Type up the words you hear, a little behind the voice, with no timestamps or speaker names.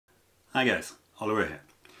Hi guys, Oliver here.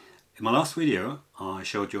 In my last video I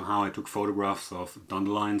showed you how I took photographs of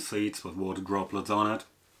dandelion seeds with water droplets on it.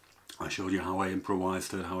 I showed you how I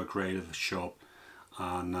improvised it, how I created the shop,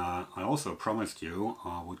 and I also promised you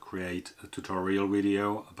I would create a tutorial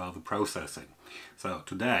video about the processing. So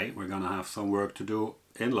today we're gonna have some work to do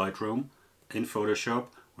in Lightroom, in Photoshop.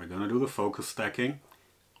 We're gonna do the focus stacking.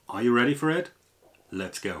 Are you ready for it?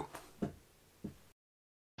 Let's go.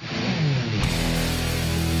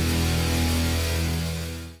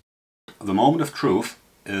 The moment of truth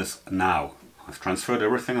is now. I've transferred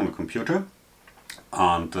everything on the computer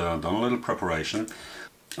and done a little preparation.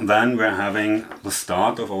 Then we're having the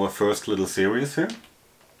start of our first little series here.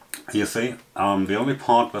 You see, the only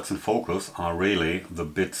part that's in focus are really the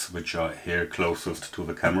bits which are here closest to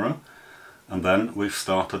the camera. And then we've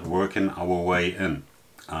started working our way in.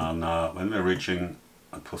 And when we're reaching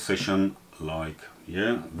a position like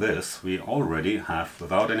this, we already have,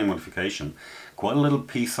 without any modification, quite a little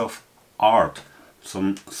piece of art,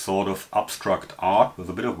 some sort of abstract art with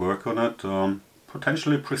a bit of work on it,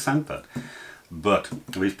 potentially present that. But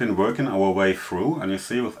we've been working our way through, and you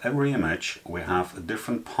see with every image we have a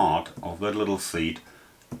different part of that little seed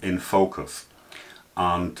in focus.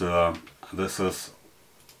 And this is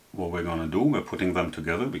what we're going to do. We're putting them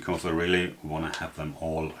together because I really want to have them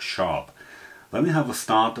all sharp. Then we have the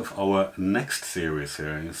start of our next series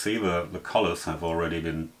here. You see the colors have already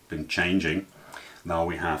been changing. Now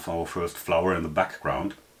we have our first flower in the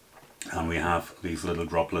background, and we have these little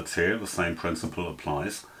droplets here. The same principle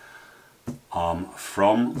applies.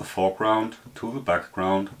 From the foreground to the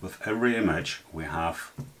background, with every image we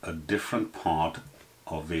have a different part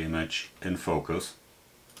of the image in focus.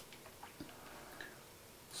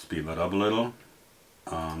 Speed that up a little,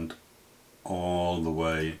 and all the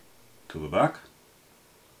way to the back.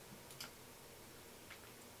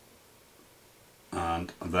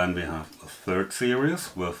 And then we have the third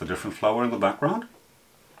series with a different flower in the background.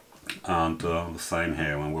 And the same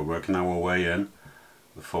here, when we're working our way in,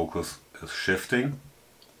 the focus is shifting.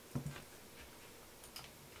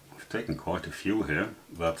 We've taken quite a few here.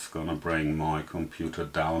 That's gonna bring my computer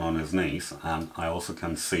down on his knees, and I also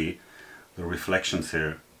can see the reflections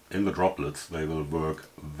here in the droplets. They will work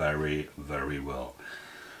very, very well.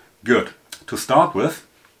 Good. To start with,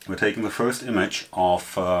 we're taking the first image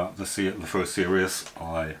of the first series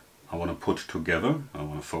I want to put together. I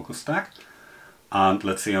want to focus stack, and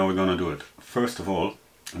let's see how we're going to do it. First of all,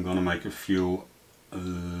 I'm going to make a few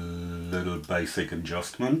little basic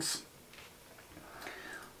adjustments.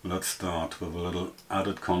 Let's start with a little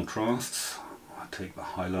added contrasts. I take the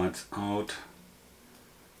highlights out,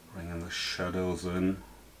 bring in the shadows in,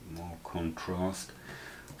 more contrast.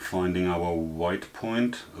 Finding our white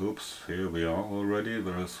point. Oops, here we are already.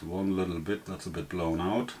 There is one little bit that's a bit blown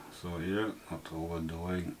out. So here, not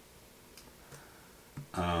overdoing.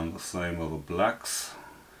 And the same with the blacks.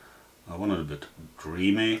 I want it a bit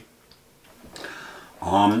dreamy.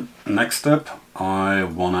 Next step, I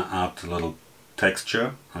want to add a little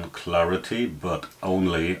texture and clarity, but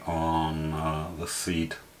only on the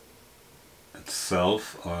seed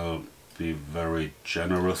itself. I'll be very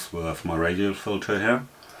generous with my radial filter here.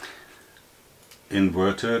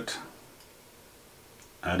 Invert it,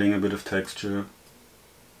 adding a bit of texture,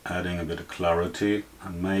 adding a bit of clarity,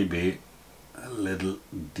 and maybe a little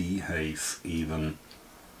dehaze even.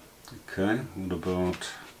 Okay, what about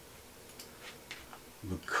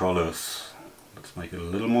the colors? Let's make it a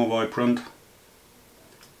little more vibrant.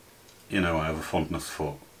 You know, I have a fondness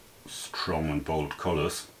for strong and bold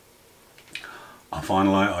colors. And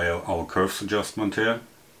finally, our curves adjustment here.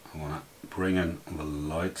 I want to bring in the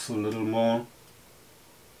lights a little more.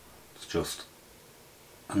 It's just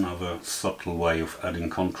another subtle way of adding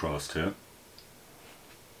contrast here,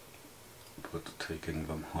 but taking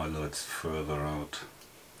them highlights further out.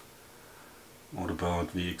 What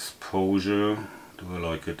about the exposure? Do I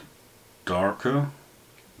like it darker?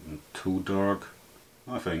 Too dark?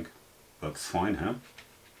 I think that's fine here.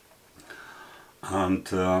 And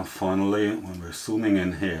finally, when we're zooming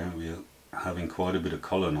in here, we're having quite a bit of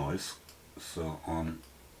color noise, so I'm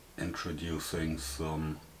introducing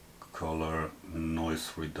some color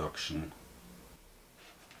noise reduction,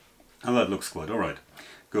 and that looks quite alright.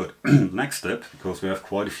 Good. Next step, because we have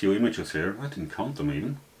quite a few images here, I didn't count them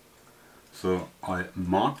even, so I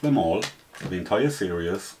mark them all, the entire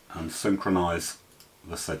series, and synchronize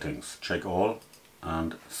the settings. Check all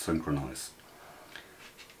and synchronize.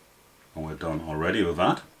 And we're done already with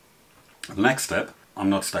that. The next step, I'm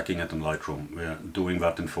not stacking it in Lightroom, we're doing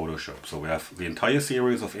that in Photoshop. So we have the entire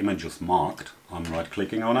series of images marked. I'm right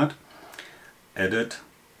clicking on it, edit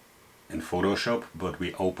in Photoshop, but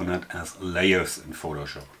we open it as layers in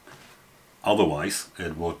Photoshop. Otherwise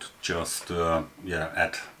it would just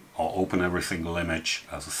add or open every single image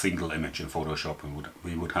as a single image in Photoshop, and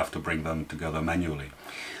we would have to bring them together manually.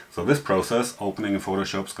 So this process, opening in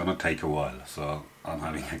Photoshop, is going to take a while, so I'm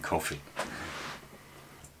having a coffee.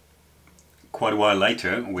 Quite a while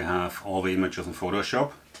later we have all the images in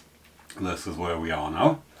Photoshop. This is where we are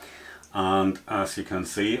now, and as you can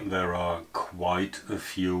see there are quite a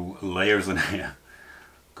few layers in here.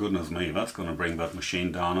 Goodness me, that's going to bring that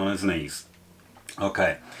machine down on its knees.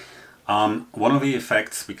 Okay, one of the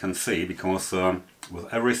effects we can see, because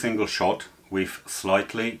with every single shot we've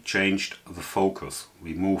slightly changed the focus.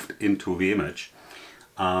 We moved into the image,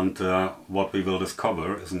 and what we will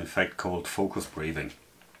discover is an effect called focus breathing.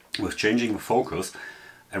 With changing the focus,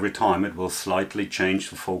 every time it will slightly change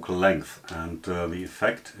the focal length, and the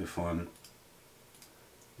effect, you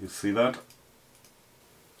see that?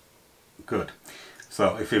 Good.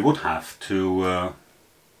 So if we would have to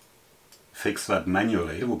fix that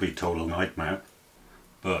manually, it would be a total nightmare,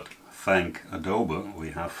 but thank Adobe we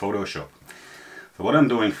have Photoshop. So what I'm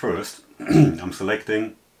doing first, I'm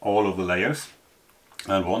selecting all of the layers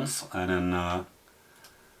at once, and then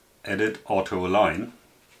edit auto align.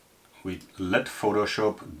 We let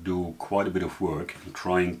Photoshop do quite a bit of work in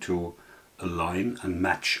trying to align and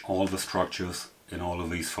match all the structures in all of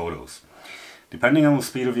these photos. Depending on the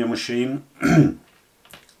speed of your machine,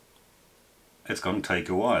 it's going to take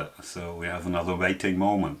a while, so we have another waiting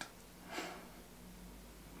moment.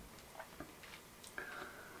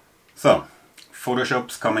 So,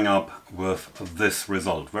 Photoshop's coming up with this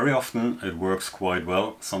result. Very often it works quite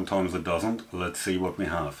well, sometimes it doesn't. Let's see what we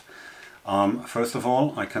have. First of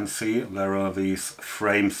all, I can see there are these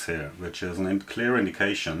frames here, which is a clear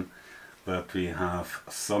indication that we have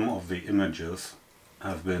some of the images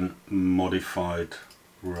have been modified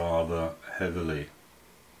rather heavily.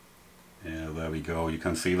 Yeah, there we go, you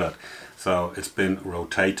can see that. So it's been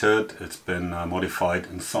rotated, it's been modified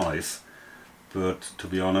in size, but to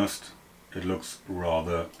be honest, it looks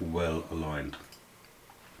rather well aligned.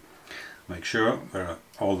 Make sure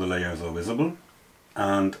all the layers are visible,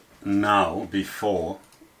 and now, before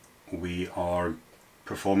we are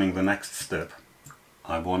performing the next step,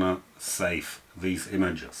 I want to save these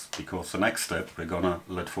images, because the next step we're gonna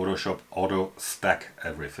let Photoshop auto stack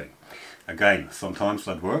everything. Again, sometimes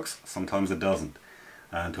that works, sometimes it doesn't.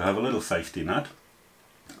 And to have a little safety net,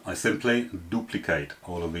 I simply duplicate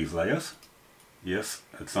all of these layers. Yes,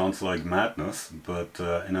 it sounds like madness, but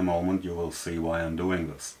in a moment you will see why I'm doing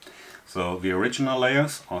this. So the original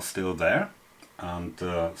layers are still there and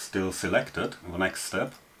still selected. The next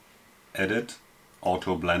step, edit,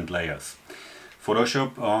 auto blend layers.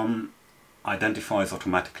 Photoshop identifies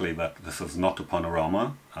automatically that this is not a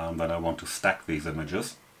panorama and that I want to stack these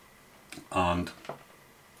images, and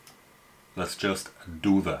let's just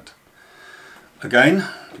do that. Again,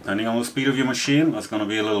 depending on the speed of your machine, there's going to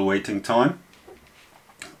be a little waiting time,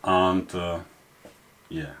 and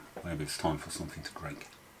yeah, maybe it's time for something to drink.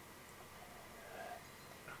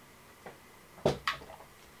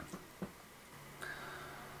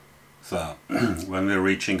 So, when we're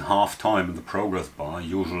reaching half time in the progress bar,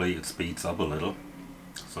 usually it speeds up a little.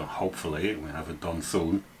 So hopefully we have it done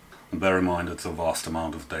soon. And bear in mind it's a vast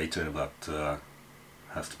amount of data that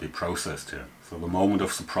has to be processed here. So the moment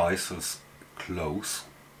of surprise is close.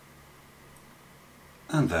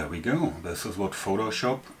 And there we go. This is what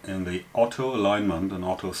Photoshop in the auto alignment and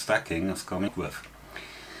auto stacking is coming with.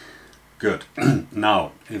 Good.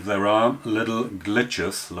 Now, if there are little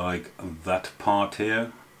glitches like that part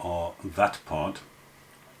here, or that part,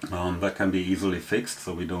 that can be easily fixed,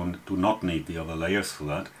 so we do not need the other layers for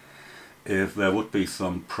that. If there would be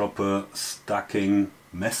some proper stacking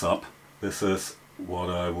mess up, this is what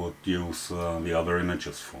I would use the other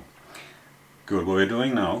images for. Good, what we're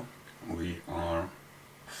doing now, we are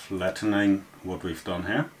flattening what we've done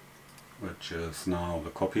here, which is now the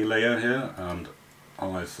copy layer here, and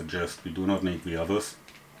I suggest we do not need the others,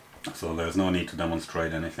 so there's no need to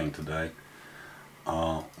demonstrate anything today.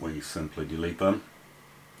 We simply delete them.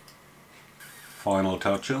 Final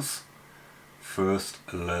touches. First,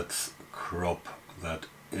 let's crop that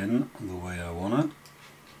in the way I want it.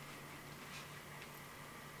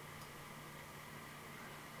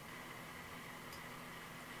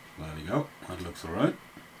 There we go, that looks alright.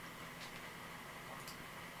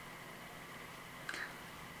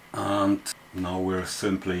 And now we're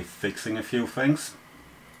simply fixing a few things,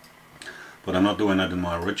 but I'm not doing it in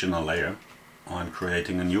my original layer. I'm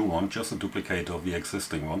creating a new one, just a duplicate of the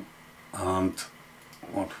existing one. And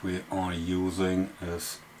what we are using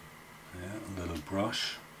is a little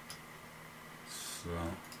brush. So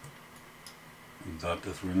that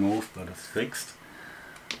is removed, that is fixed.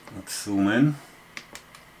 Let's zoom in.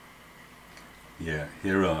 Yeah,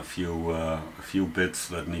 here are a few bits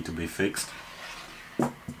that need to be fixed.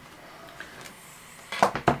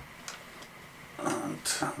 And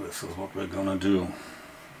this is what we're gonna do.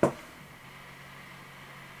 Yeah,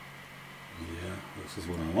 this is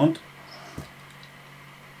what I want.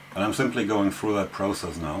 And I'm simply going through that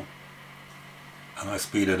process now. And I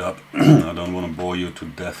speed it up. I don't want to bore you to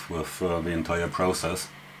death with the entire process.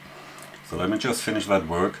 So let me just finish that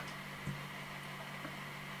work.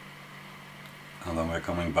 And then we're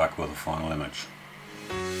coming back with a final image.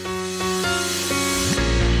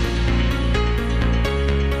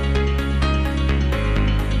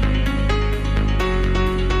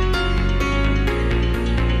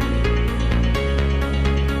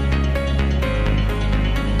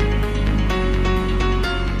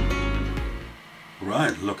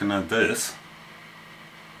 Right, looking at this,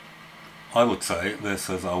 I would say this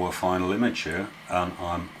is our final image here, and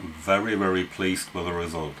I'm very, very pleased with the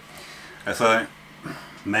result. As I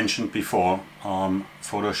mentioned before,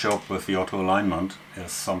 Photoshop with the auto alignment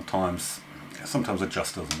is sometimes it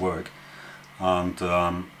just doesn't work, and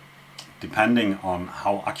depending on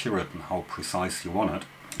how accurate and how precise you want it,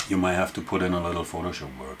 you may have to put in a little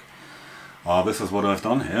Photoshop work. This is what I've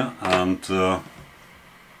done here, and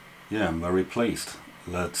yeah, I'm very pleased.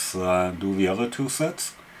 Let's do the other two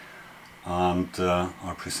sets, and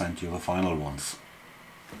I'll present you the final ones.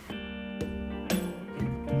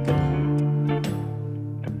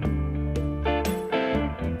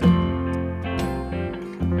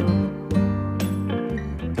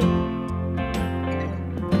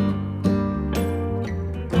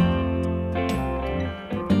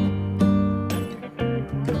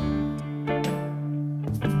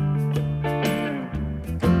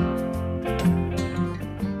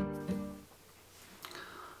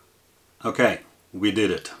 Okay, we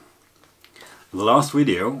did it. In the last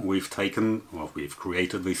video we've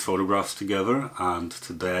created these photographs together, and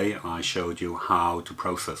today I showed you how to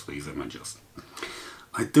process these images.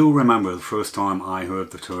 I do remember the first time I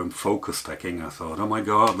heard the term focus stacking, I thought, oh my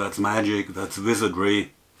god, that's magic, that's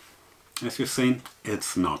wizardry. As you've seen,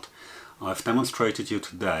 it's not. I've demonstrated you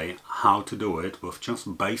today how to do it with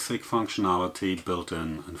just basic functionality built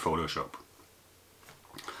in Photoshop.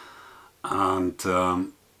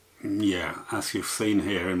 And yeah, as you've seen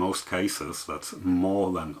here, in most cases that's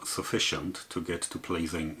more than sufficient to get to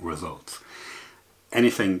pleasing results.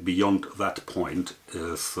 Anything beyond that point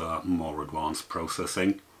is more advanced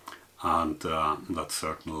processing, and that's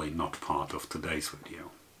certainly not part of today's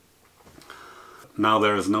video. Now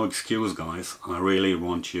there is no excuse, guys. I really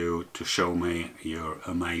want you to show me your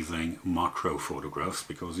amazing macro photographs,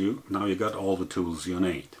 because now you got all the tools you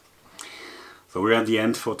need. So we're at the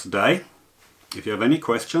end for today. If you have any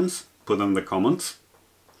questions, put them in the comments.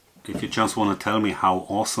 If you just want to tell me how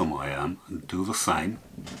awesome I am, do the same.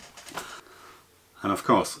 And of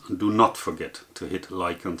course, do not forget to hit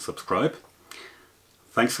like and subscribe.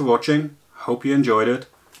 Thanks for watching, hope you enjoyed it,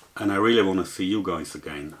 and I really want to see you guys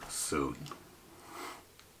again soon.